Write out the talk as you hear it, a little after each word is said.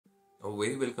A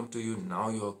very welcome to you. Now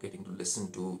you are getting to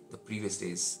listen to the previous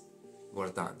day's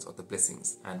vardhans or the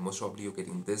blessings, and most probably you're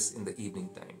getting this in the evening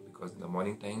time, because in the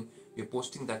morning time we're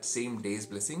posting that same day's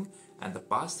blessing, and the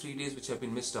past 3 days which have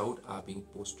been missed out are being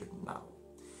posted now.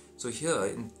 So here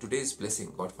in today's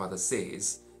blessing, God Father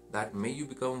says that may you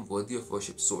become worthy of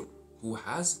worship soul, who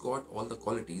has got all the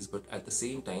qualities, but at the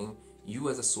same time you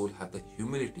as a soul have the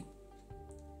humility.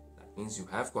 That means you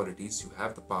have qualities, you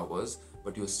have the powers,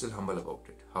 but you're still humble about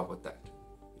it. How about that?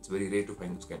 It's very rare to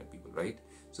find those kind of people, right?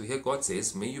 So here God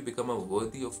says, may you become a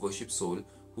worthy of worship soul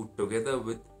who, together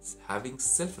with having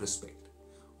self-respect,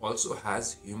 also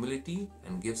has humility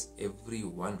and gives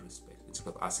everyone respect. Instead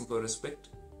of asking for respect,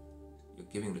 you're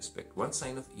giving respect. One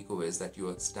sign of ego is that you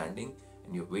are standing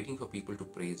and you're waiting for people to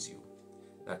praise you.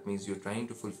 That means you're trying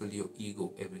to fulfill your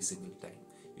ego every single time.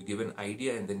 You give an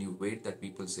idea and then you wait that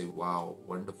people say, wow,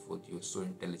 wonderful, you're so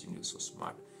intelligent, you're so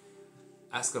smart.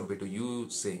 As compared to you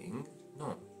saying,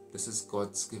 no, this is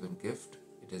God's given gift.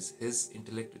 It is His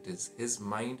intellect, it is His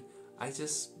mind. I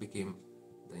just became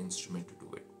the instrument to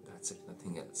do it. That's it,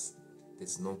 nothing else.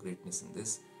 There's no greatness in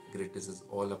this. Greatness is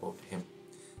all about Him.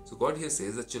 So God here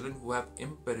says that children who have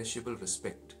imperishable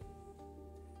respect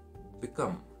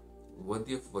become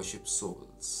worthy of worship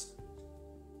souls.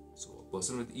 So a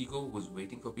person with ego who's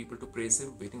waiting for people to praise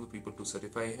him, waiting for people to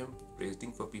certify him,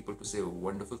 waiting for people to say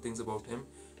wonderful things about him,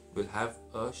 will have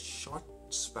a short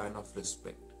span of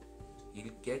respect.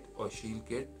 He'll get or she'll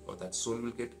get, or that soul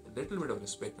will get a little bit of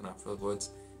respect, and afterwards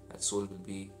that soul will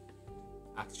be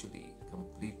actually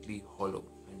completely hollow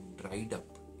and dried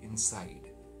up inside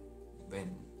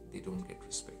when they don't get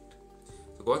respect.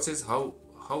 So God says,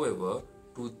 however,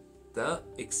 to the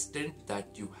extent that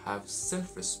you have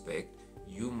self-respect,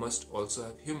 you must also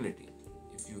have humility.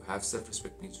 If you have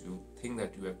self-respect, means you think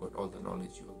that you have got all the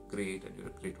knowledge, you are great, and you're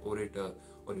a great orator,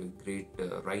 or you're a great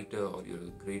writer, or you're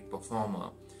a great performer,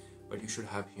 but you should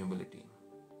have humility.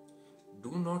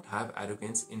 Do not have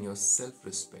arrogance in your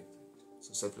self-respect.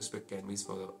 So self-respect can be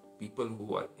for people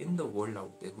who are in the world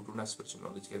out there who don't have spiritual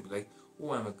knowledge. Can be like,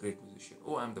 oh, I'm a great musician,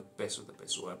 oh, I'm the best of the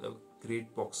best, oh, I'm a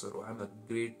great boxer, oh, I'm a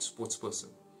great sports person.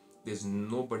 There's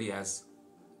nobody as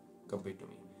compared to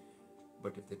me.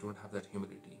 But if they don't have that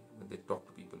humility, when they talk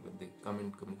to people, when they come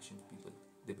in communication with people,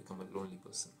 they become a lonely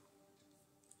person.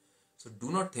 So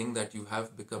do not think that you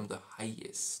have become the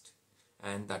highest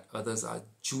and that others are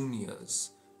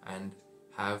juniors and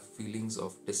have feelings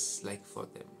of dislike for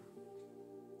them.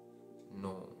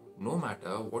 No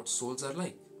matter what souls are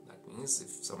like. That means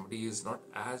if somebody is not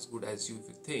as good as you, if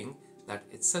you think, that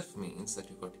itself means that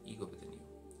you've got ego within you.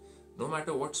 No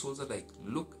matter what souls are like,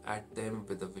 look at them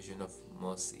with a vision of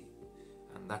mercy.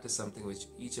 And that is something which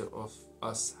each of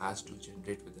us has to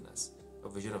generate within us. A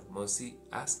vision of mercy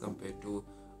as compared to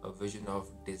a vision of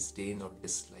disdain or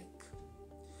dislike.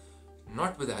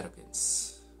 Not with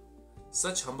arrogance.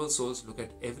 Such humble souls look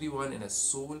at everyone in a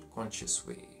soul-conscious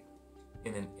way,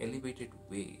 in an elevated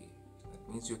way. That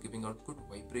means you're giving out good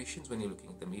vibrations when you're looking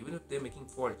at them, even if they're making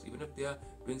faults, even if they are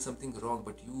doing something wrong,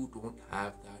 but you don't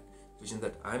have that vision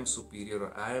that I'm superior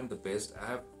or I am the best,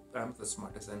 I'm the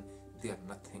smartest, and they are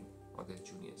nothing, or they're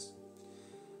juniors.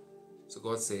 So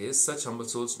God says, such humble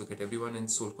souls look at everyone in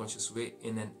soul-conscious way,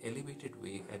 in an elevated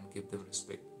way, and give them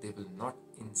respect. They will not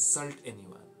insult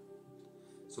anyone.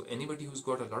 So anybody who's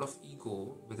got a lot of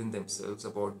ego within themselves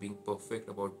about being perfect,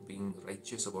 about being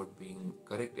righteous, about being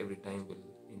correct every time, will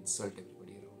insult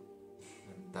everybody around.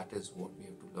 And that is what we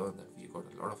have to learn, that we've got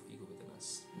a lot of ego within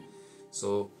us.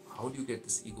 So how do you get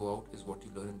this ego out is what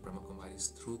you learn in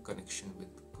brahmakumaris, through connection with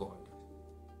God.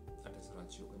 That is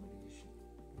RAJYOGA meditation.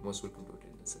 Most welcome to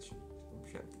attend the session. Om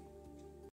Shanti.